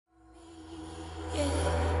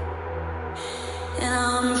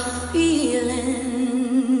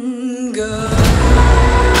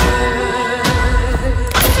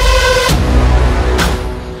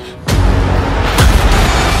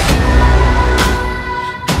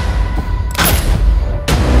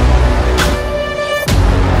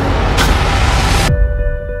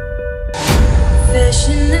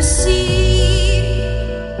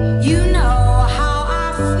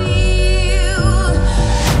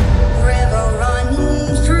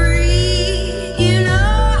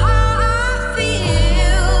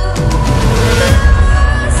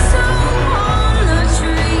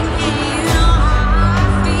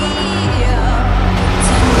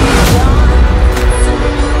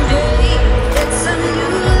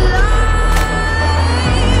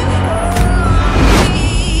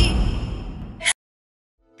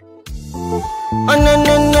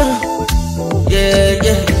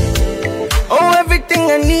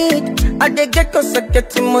I dey get cause I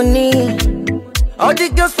get the money. All the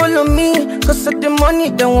girls follow me, cause of the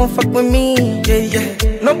money, they won't fuck with me. Yeah,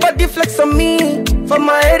 yeah. Nobody flex on me, for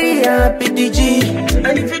my area, PDG.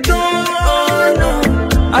 And if you don't, oh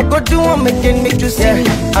no, I go do one, make you see.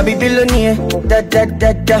 Yeah. I be billionaire, da da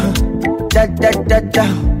da da, da da da da.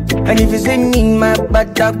 And if you see me, my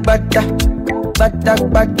bada bada, bada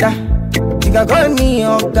bada, you can call me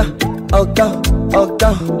Oga, Oga,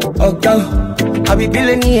 Oga, Oga. I be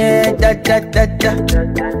billionaire, da da da da,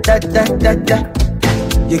 da da da da.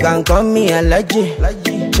 You can call me Alaji,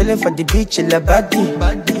 chillin' for the beach, in the body.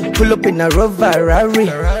 Pull up in a Rover, Ferrari.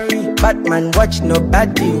 Batman, watch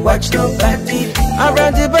nobody, watch nobody.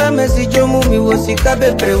 Around the bar, message you move me, was it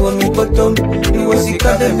cabe wo mi bottom. Me was it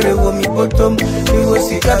cabe wo mi bottom. Me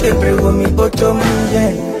was it cabe wo mi bottom.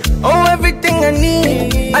 Yeah. Oh, everything I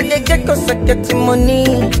need, I get cause I get the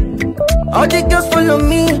money. All the girls follow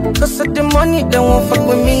me, cause of the money, they won't fuck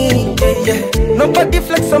with me. Yeah, yeah. Nobody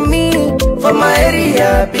flex on me, for my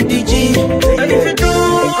area, PDG. And if you do,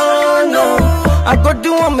 oh no, I go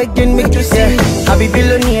do one again, make you see. I be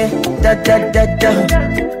billionaire, da da da da,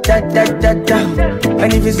 da da da da.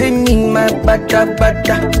 And if you see me, my bada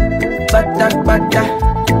bada, bada bada,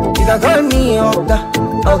 you can call me Oga,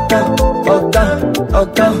 Oga, Oga,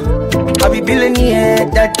 Oga. I be billionaire,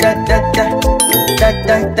 da da da da, da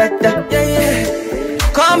da da da. Yeah, yeah.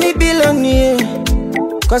 Call me billionaire,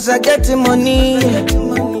 cause I get the money.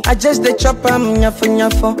 I just the chop, I'm nyafo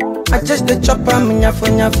nyafo. I just the chop, I'm nyafo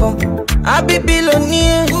nyafo. I be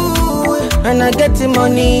billionaire, and I get the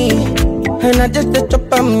money. And I just the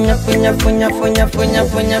chop, I'm nyafo nyafo nyafo nyafo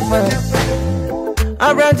nyafo nyafo.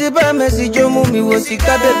 Around the bar, message you move me, was it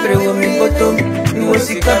cabe wo mi bottom. Me was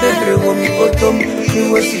it cabe wo mi bottom.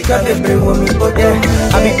 Me was it cabe wo mi bottom.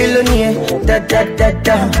 I be billionaire, da da da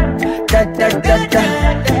da, da da da da.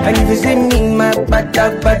 And if you see me, my bada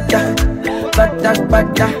bada, bada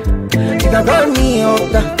bada, you can call me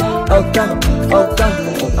Oga, Oga, Oga,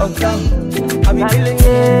 Oga. I be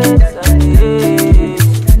billionaire.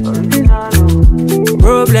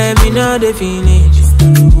 Problem in all the finish.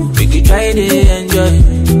 We can try to enjoy.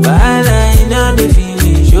 Wahala in all the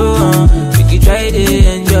finish. We can try to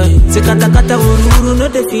enjoy. Se kata kata uru no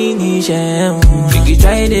the finish. We can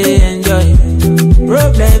try to enjoy.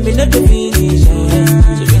 Problem in all the finish. So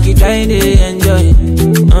we can try to enjoy.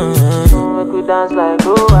 We could dance like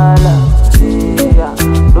Luala. Yeah,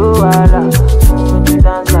 Luala. We could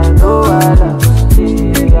dance like Luala.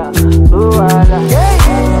 Yeah, Luala. We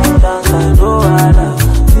could dance like Luala.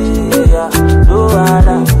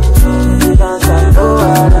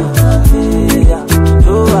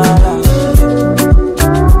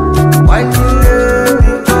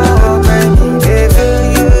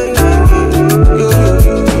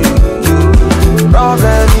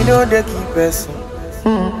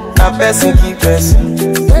 A person keep person.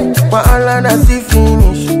 But all I see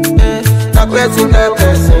finish. A person that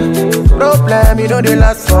person. Problem, you know they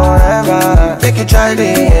last forever. Make you try to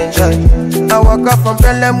enjoy. I walk up from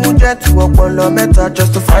Pelham Mujet to Apollo Meta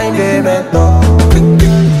just to find a mentor.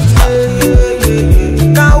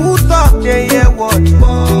 Now who talk, they hear what?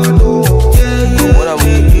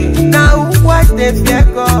 Now who watch, they fear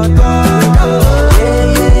God.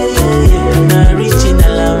 Not reaching a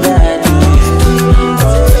love that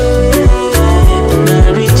not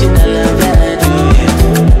reaching a love that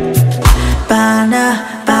Bana,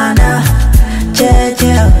 Bana,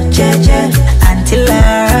 Jeje, Auntie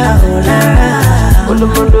Lara.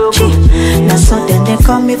 Now so then they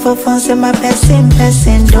call me for fun, say my person.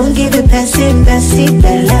 Don't give it person,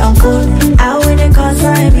 belly uncle. How will they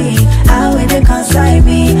consign me? How will they consign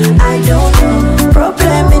me? I don't know.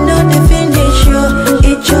 Problem in no the finish you.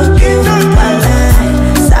 It choke you.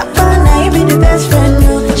 Sapana, you be the best friend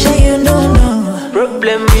you. Sure you don't know.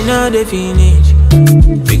 Problem in no the finish.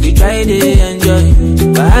 We could try to enjoy.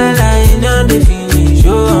 Wahala in no the finish.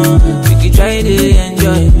 We could try to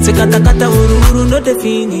enjoy. Se kata kata uru no the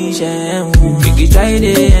finish. We could try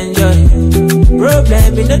to enjoy.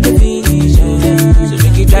 Problem in no the finish. So we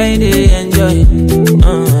could try to enjoy.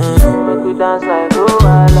 We could dance like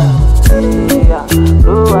Luala. Yeah,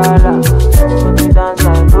 Luala. We could dance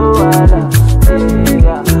like Luala.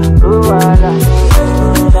 Yeah, Luala.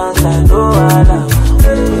 We could dance like Luala.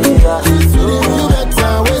 Yeah, you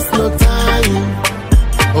better waste no time.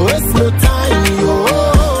 Waste no time, yo.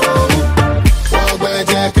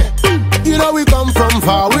 You know we come from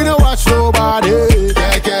far, we don't watch nobody.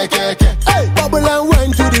 Hey, bubble and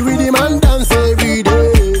went to the rhythm and dance every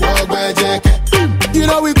day. You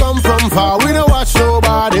know we come from far, we don't watch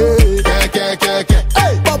nobody.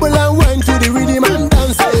 Hey, bubble and went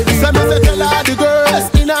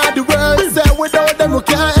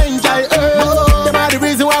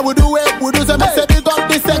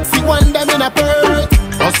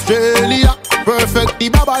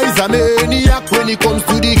a maniac when it comes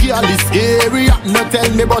to the girlish area. No tell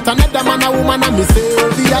me about another man, a woman, and me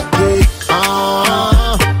savior.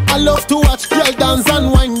 I love to watch girl dance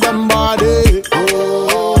and wind them body.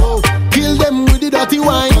 Oh, kill them with the dirty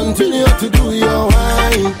wine. Continue to do your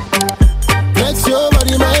wine. Flex your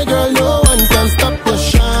body, my girl, no one can stop your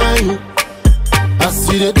shine. I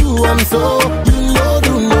see they do, I'm so, you know,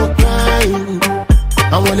 do no crime.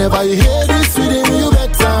 And whenever you hear this rhythm, you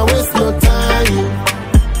better waste no time.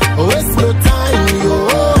 Waste no time, yo.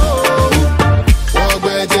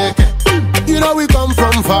 You know we come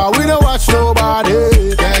from far, we don't watch nobody.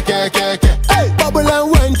 Hey, bubble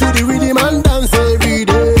and wine to the rhythm and dance every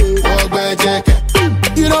day.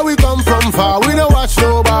 You know we come from far, we don't watch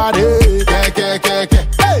nobody.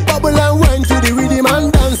 Hey, bubble and wine to the rhythm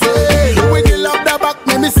and dance every day. With the love the back,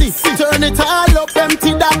 let me see. Turn it all up,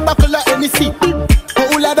 empty that buckle of any seat.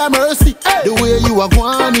 Oh Lord have mercy, the way you are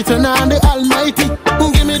going, it turn on the Almighty.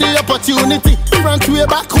 Give me the opportunity, front way,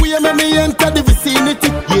 back way, make me enter the vicinity.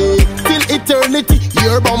 Yeah, till eternity,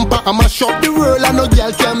 your bumper, I'ma shock the world and no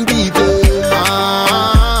girl can beat it.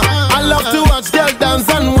 I love to watch girl dance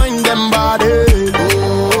and wind them body.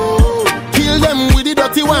 Oh, kill them with the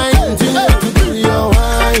dirty wine. Continue to do your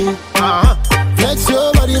wine. Flex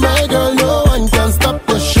your body, my girl, no one can stop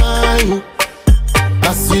your shine.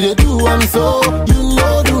 I see they do, I'm so, you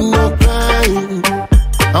know, do no crime.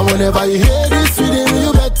 And whenever you hear this rhythm,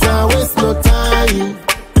 you better waste no time.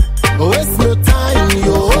 Waste no time,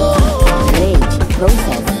 yo.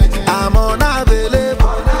 I'm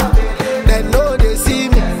unavailable. They know they see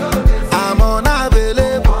me. I'm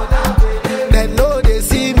unavailable. They know they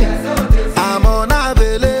see me. I'm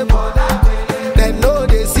unavailable. They know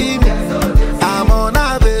they see me. I'm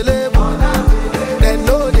unavailable. They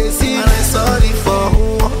know they see me. And I'm sorry for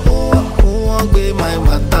who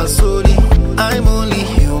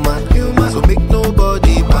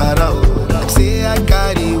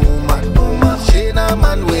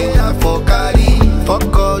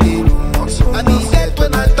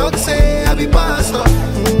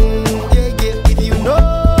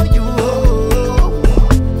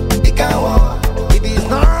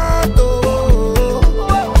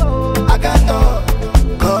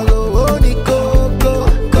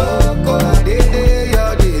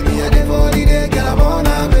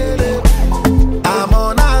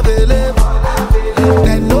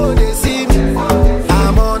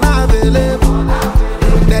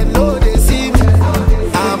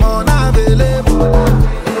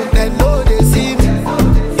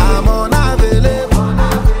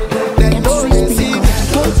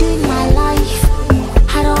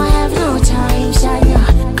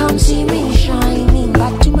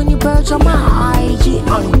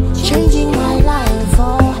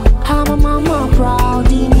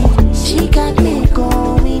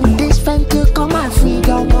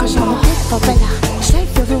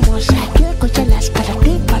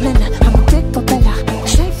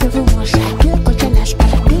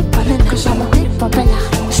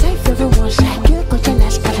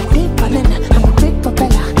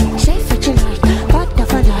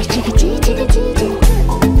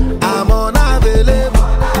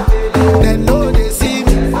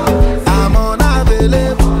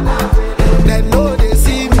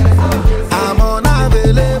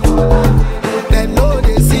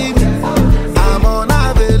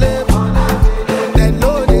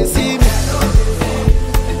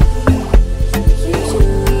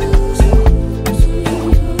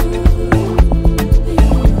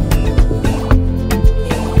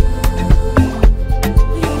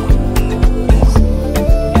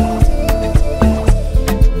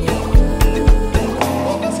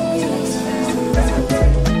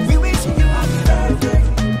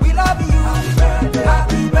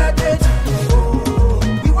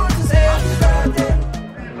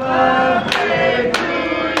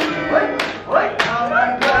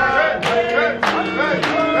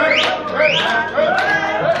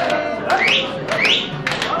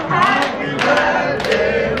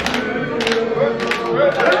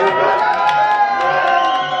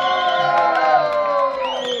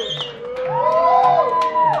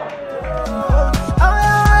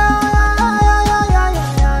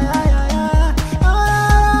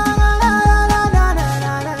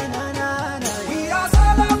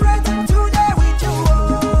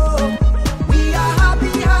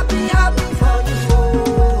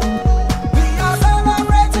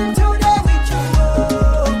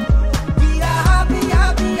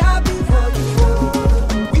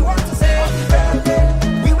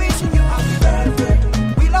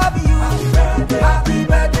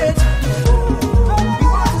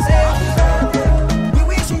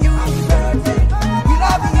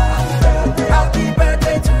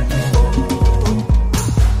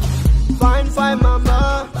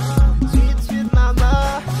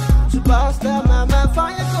step, my man,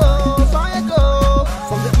 fire go, fire go.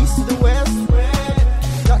 From the east to the west,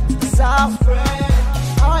 north to the south,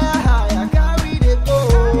 higher, higher, carry they go,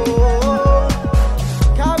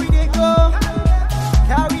 carry they go,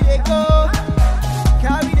 carry they go,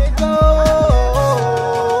 carry they go.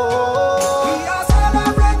 We are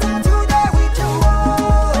celebrating today with you.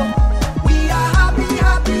 We are happy,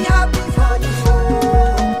 happy, happy for you.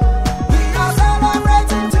 We are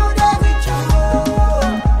celebrating today with you.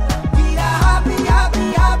 We are happy, happy,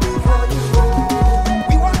 happy for you.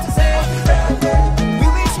 We want to say happy birthday. We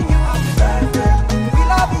wishing you happy birthday. We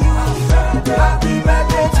love you. Happy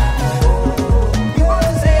birthday to you. We want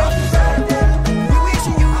to say happy birthday. We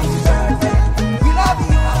wishing you happy birthday. We love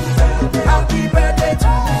you. Happy birthday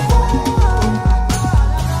to you.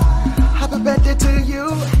 Happy birthday to you.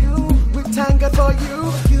 We thank God for you,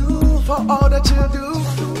 for all that you do.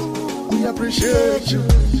 We appreciate you.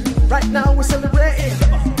 Right now we're celebrating.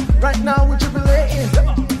 Right now we're jubilating.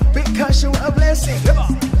 Because you're a blessing.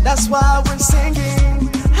 That's why we're singing.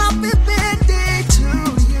 Happy birthday to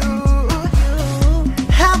you.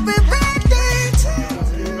 Happy birthday to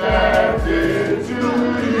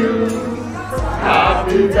you.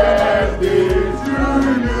 Happy birthday to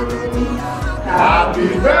you. Happy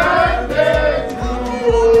birthday to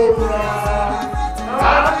Oprah.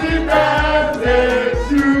 Happy birthday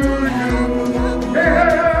to you.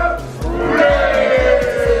 Yeah. Hooray!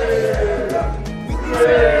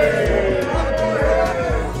 Hooray!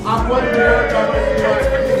 I'm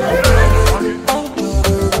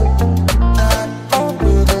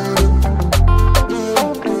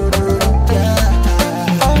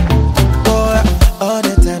all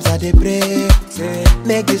the times I dey pray,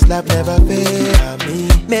 make this life never fail.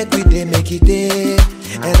 Make we day, make it day.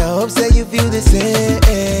 And I hope say you feel the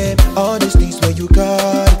same. All these things where you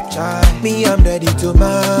got, me I'm ready to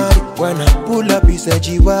marry. When I pull up, it's a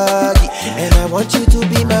G-Waggy, and I want you to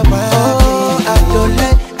be my wife. Oh, I don't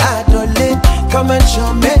let, come and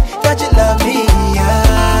show me that you love me.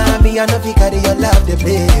 Yeah. Me I know fi carry your love to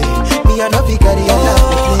play. Me I know fi carry your love to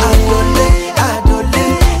play. I don't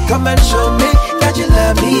let, come and show me that you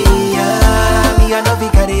love me. Yeah. Me I know fi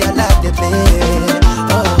carry your love to play.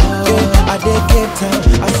 I did Cape Town,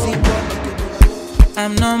 I see.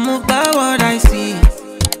 I'm not moved by what I see.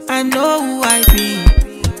 I know who I be.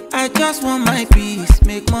 I just want my peace,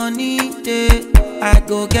 make money, yeah. I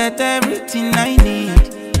go get everything I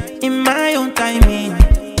need in my own timing.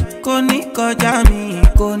 Koni koja mi,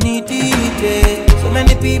 koni dide. So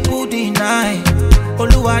many people deny.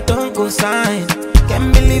 Oluwa don't go sign.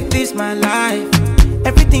 Can't believe this my life.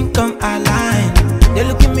 Everything come align. They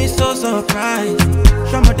look at me so surprised.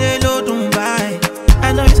 Shamadelo Dubai.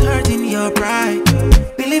 I know it's hurting your pride.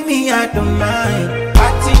 Believe me, I don't mind.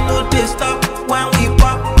 Party no they stop when we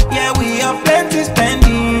pop. Yeah, we have plenty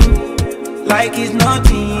spending like it's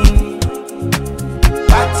nothing.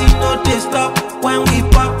 Party no they stop when we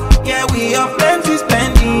pop. Yeah, we have plenty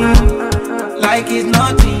spending like it's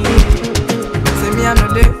nothing. Say me I know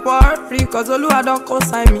they worry, cause Oluwa don't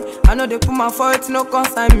consign me. I know they put my foot, no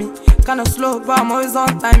consign me. Kinda slow, but I'm always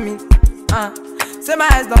on timing. Say my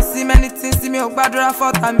eyes don't see many things, see me up bad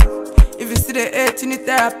for time. If you see the hate, you need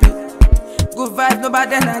therapy. Good vibes, no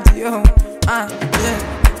bad energy, yo. Yeah.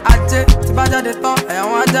 Aje, tibaja de ton, I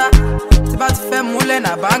want waja. Tiba ti fe mule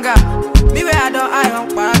na banga. Me where I don't, I on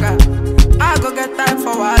paraga. I go get time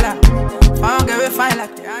for wala. If I don't get we fine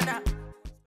like the other.